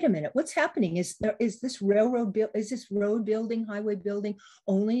 well, wait a minute, what's happening? Is this road building, highway building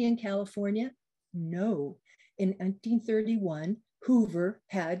only in California? No. In 1931, Hoover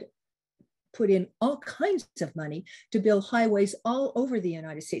had put in all kinds of money to build highways all over the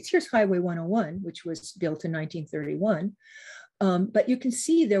United States. Here's Highway 101, which was built in 1931. But you can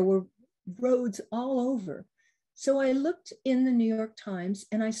see there were roads all over. So I looked in the New York Times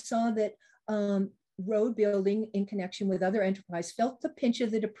and I saw that road building in connection with other enterprise felt the pinch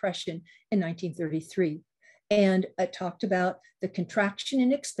of the Depression in 1933. And it talked about the contraction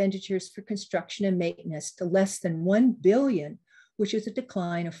in expenditures for construction and maintenance to less than 1 billion, which is a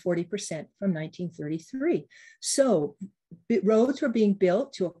decline of 40% from 1933. So roads were being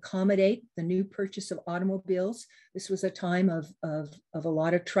built to accommodate the new purchase of automobiles. This was a time of a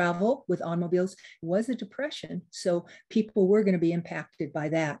lot of travel with automobiles. It was a depression, so people were going to be impacted by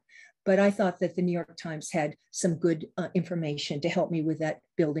that. But I thought that the New York Times had some good information to help me with that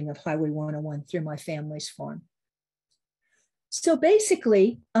building of Highway 101 through my family's farm. So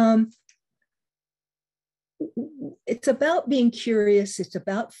basically, it's about being curious. It's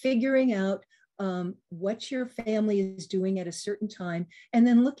about figuring out what your family is doing at a certain time, and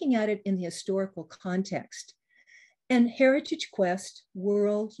then looking at it in the historical context. And Heritage Quest,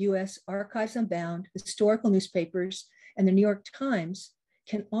 World, US, Archives Unbound, historical newspapers, and the New York Times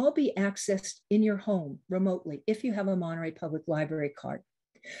can all be accessed in your home remotely if you have a Monterey Public Library card.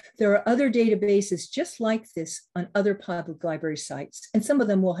 There are other databases just like this on other public library sites, and some of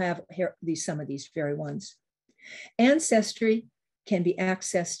them will have some of these very ones. Ancestry can be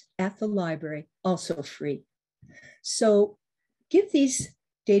accessed at the library, also free. So give these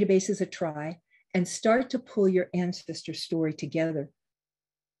databases a try and start to pull your ancestor story together.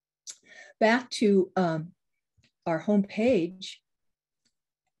 Back to our homepage,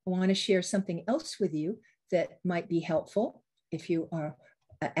 I want to share something else with you that might be helpful if you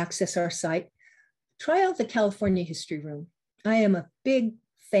access our site. Try out the California History Room. I am a big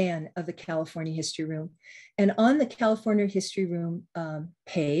fan of the California History Room. And on the California History Room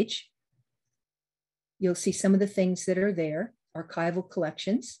page, you'll see some of the things that are there, archival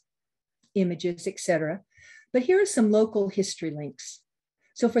collections, images, etc. But here are some local history links.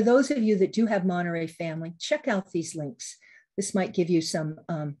 So for those of you that do have Monterey family, check out these links. This might give you some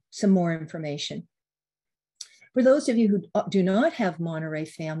more information. For those of you who do not have Monterey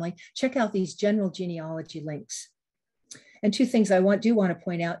family, check out these general genealogy links. And two things I do want to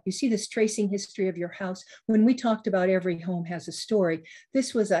point out, you see this tracing history of your house. When we talked about every home has a story,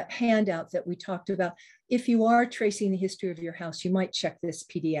 this was a handout that we talked about. If you are tracing the history of your house, you might check this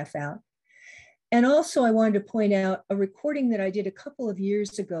PDF out. And also I wanted to point out a recording that I did a couple of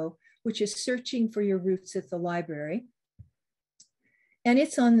years ago, which is Searching for Your Roots at the Library. And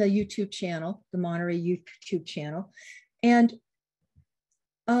it's on the YouTube channel, the Monterey YouTube channel. And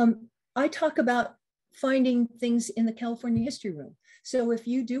I talk about finding things in the California History Room. So if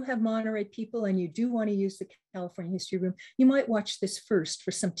you do have Monterey people and you do want to use the California History Room, you might watch this first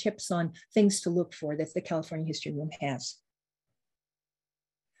for some tips on things to look for that the California History Room has.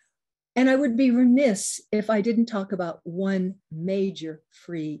 And I would be remiss if I didn't talk about one major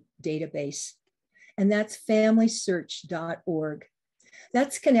free database, and that's FamilySearch.org.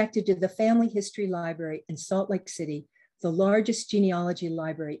 That's connected to the Family History Library in Salt Lake City, the largest genealogy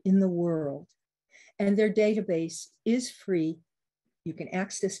library in the world. And their database is free. You can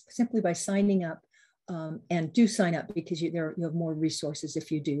access simply by signing up, and do sign up because you have more resources if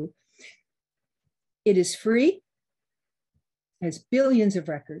you do. It is free, it has billions of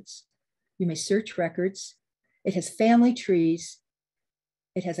records. You may search records. It has family trees.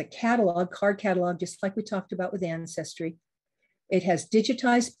 It has a catalog, card catalog, just like we talked about with Ancestry. It has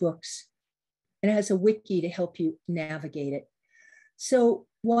digitized books, and it has a wiki to help you navigate it. So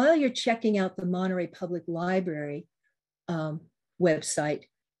while you're checking out the Monterey Public Library website,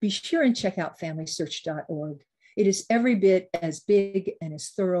 be sure and check out FamilySearch.org. It is every bit as big and as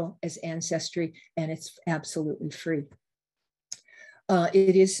thorough as Ancestry, and it's absolutely free.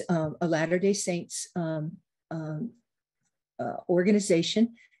 It is a Latter-day Saints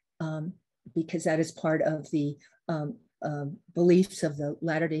organization, because that is part of the beliefs of the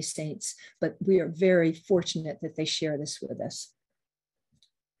Latter-day Saints, but we are very fortunate that they share this with us.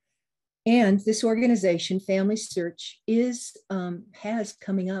 And this organization, Family Search, has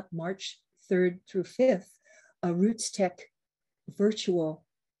coming up March 3rd through 5th, a Roots Tech virtual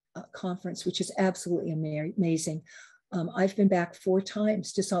conference, which is absolutely amazing. I've been back 4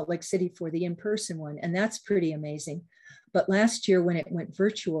 times to Salt Lake City for the in-person one, and that's pretty amazing. But last year when it went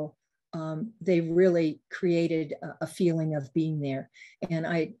virtual, they really created a feeling of being there. And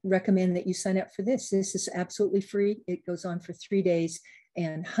I recommend that you sign up for this. This is absolutely free. It goes on for 3 days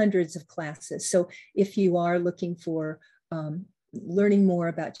and hundreds of classes. So if you are looking for learning more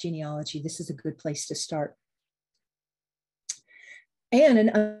about genealogy, this is a good place to start. And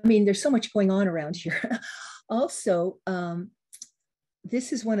I mean, there's so much going on around here. Also,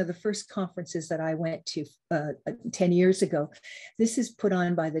 this is one of the first conferences that I went to 10 years ago. This is put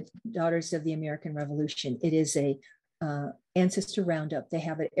on by the Daughters of the American Revolution. It is a ancestor roundup. They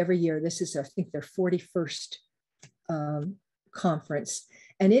have it every year. This is, I think, their 41st conference,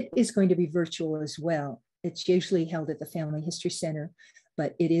 and it is going to be virtual as well. It's usually held at the Family History Center,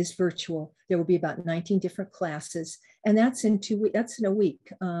 but it is virtual. There will be about 19 different classes, and that's in 2 weeks. That's in a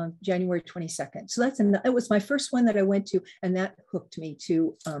week, January 22nd. So it was my first one that I went to, and that hooked me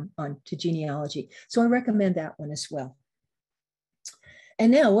to genealogy. So I recommend that one as well.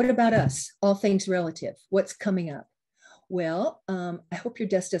 And now, what about us? All things relative. What's coming up? Well, I hope your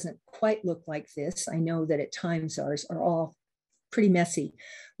desk doesn't quite look like this. I know that at times ours are all pretty messy,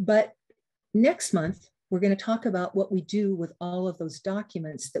 but next month, we're going to talk about what we do with all of those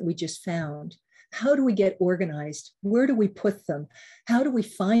documents that we just found. How do we get organized? Where do we put them? How do we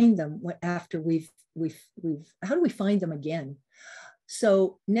find them after how do we find them again?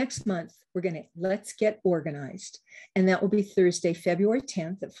 So next month, we're going to let's get organized. And that will be Thursday, February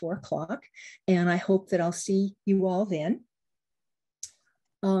 10th at 4 o'clock. And I hope that I'll see you all then.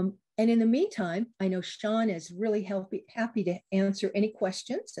 And in the meantime, I know Sean is really happy to answer any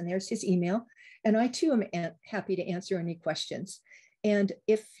questions. And there's his email. And I too am happy to answer any questions. And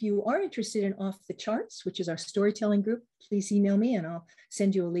if you are interested in Off the Charts, which is our storytelling group, please email me and I'll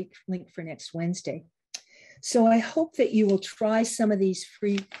send you a link for next Wednesday. So I hope that you will try some of these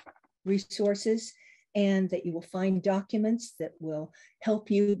free resources and that you will find documents that will help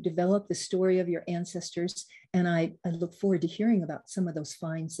you develop the story of your ancestors. And I look forward to hearing about some of those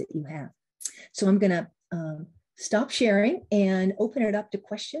finds that you have. So I'm going to stop sharing and open it up to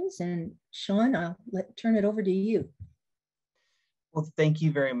questions. And Sean, I'll turn it over to you. Well, thank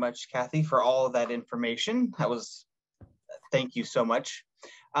you very much, Kathy, for all of that information. Thank you so much.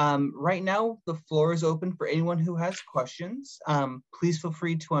 Right now, the floor is open for anyone who has questions. Please feel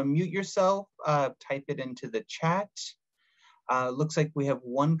free to unmute yourself, type it into the chat. Looks like we have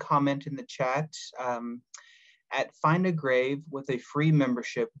one comment in the chat. At Find a Grave, with a free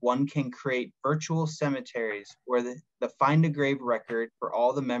membership, one can create virtual cemeteries where the Find a Grave record for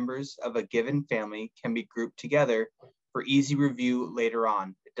all the members of a given family can be grouped together for easy review later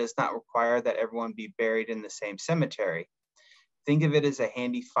on. It does not require that everyone be buried in the same cemetery. Think of it as a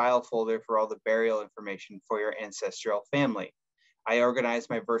handy file folder for all the burial information for your ancestral family. I organize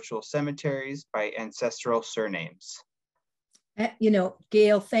my virtual cemeteries by ancestral surnames. You know,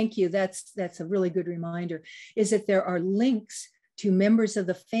 Gail, thank you. That's a really good reminder, is that there are links to members of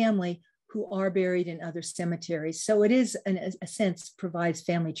the family who are buried in other cemeteries. So it is, in a sense, provides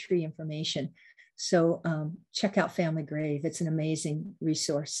family tree information. So check out Family Grave. It's an amazing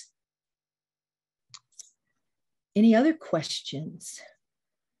resource. Any other questions?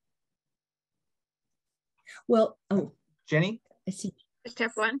 Well, Jenny? I see. Just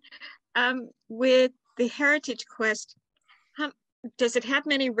have one. With the Heritage Quest, does it have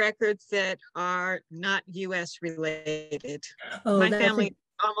many records that are not U.S. related? My family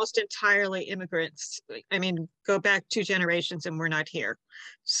almost entirely immigrants. I mean, go back 2 generations and we're not here.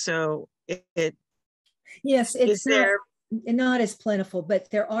 So yes, it's not as plentiful, but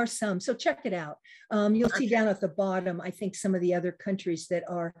there are some. So check it out. You'll see down at the bottom, I think some of the other countries that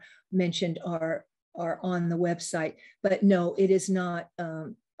are mentioned are on the website. But no, it is not.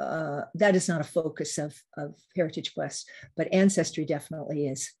 That is not a focus of Heritage Quest, but Ancestry definitely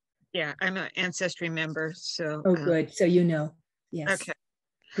is. Yeah, I'm an Ancestry member. So good. So you know. Yes. Okay.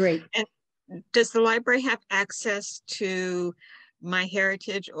 Great. And does the library have access to my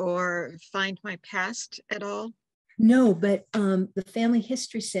heritage or Find My Past at all? No, but the Family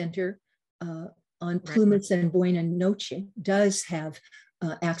History Center on Plumas and Buena Noche does have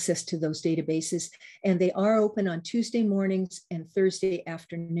access to those databases, and they are open on Tuesday mornings and Thursday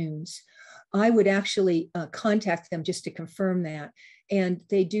afternoons. I would actually contact them just to confirm that. And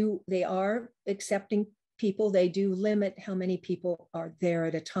they are accepting people. They do limit how many people are there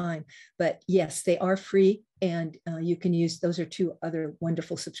at a time, but yes, they are free, and you can use, those are 2 other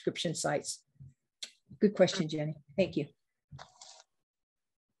wonderful subscription sites. Good question, Jenny. Thank you.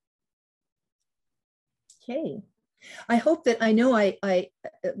 Okay. I hope that, I know I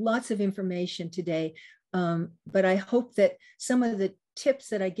lots of information today, but I hope that some of the tips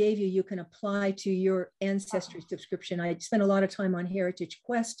that I gave you, you can apply to your Ancestry subscription. I spent a lot of time on Heritage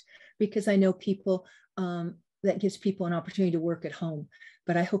Quest because I know people, that gives people an opportunity to work at home,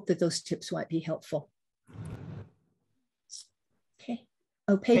 but I hope that those tips might be helpful. Okay.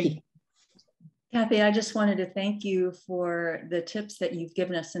 Oh, Peggy. Hey. Kathy, I just wanted to thank you for the tips that you've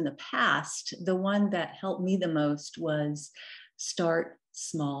given us in the past. The one that helped me the most was start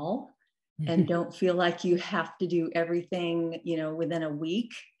small and don't feel like you have to do everything, you know, within a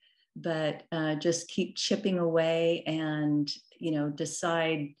week, but just keep chipping away and, you know,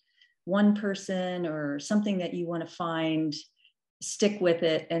 decide one person or something that you want to find, stick with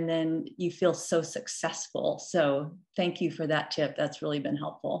it, and then you feel so successful. So thank you for that tip. That's really been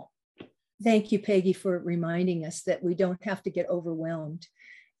helpful. Thank you, Peggy, for reminding us that we don't have to get overwhelmed,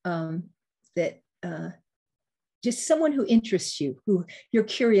 that just someone who interests you, who you're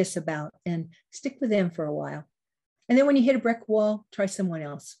curious about, and stick with them for a while. And then when you hit a brick wall, try someone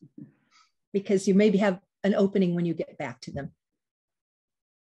else, because you maybe have an opening when you get back to them.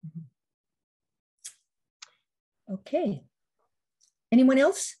 Okay. Anyone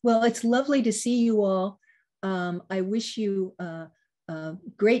else? Well, it's lovely to see you all. I wish you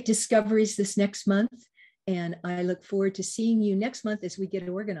great discoveries this next month, and I look forward to seeing you next month as we get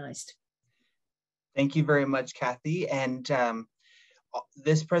organized. Thank you very much, Kathy. And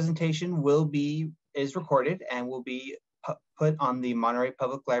this presentation is recorded and will be put on the Monterey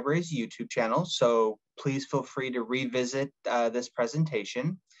Public Library's YouTube channel. So please feel free to revisit this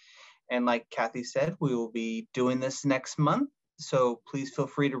presentation. And like Kathy said, we will be doing this next month. So please feel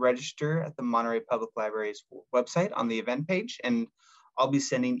free to register at the Monterey Public Library's website on the event page. And I'll be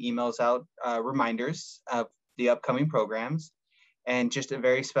sending emails out, reminders of the upcoming programs. And just a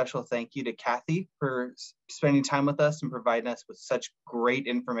very special thank you to Kathy for spending time with us and providing us with such great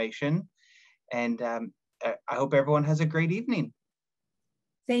information. And I hope everyone has a great evening.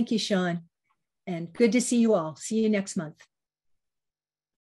 Thank you, Sean. And good to see you all. See you next month.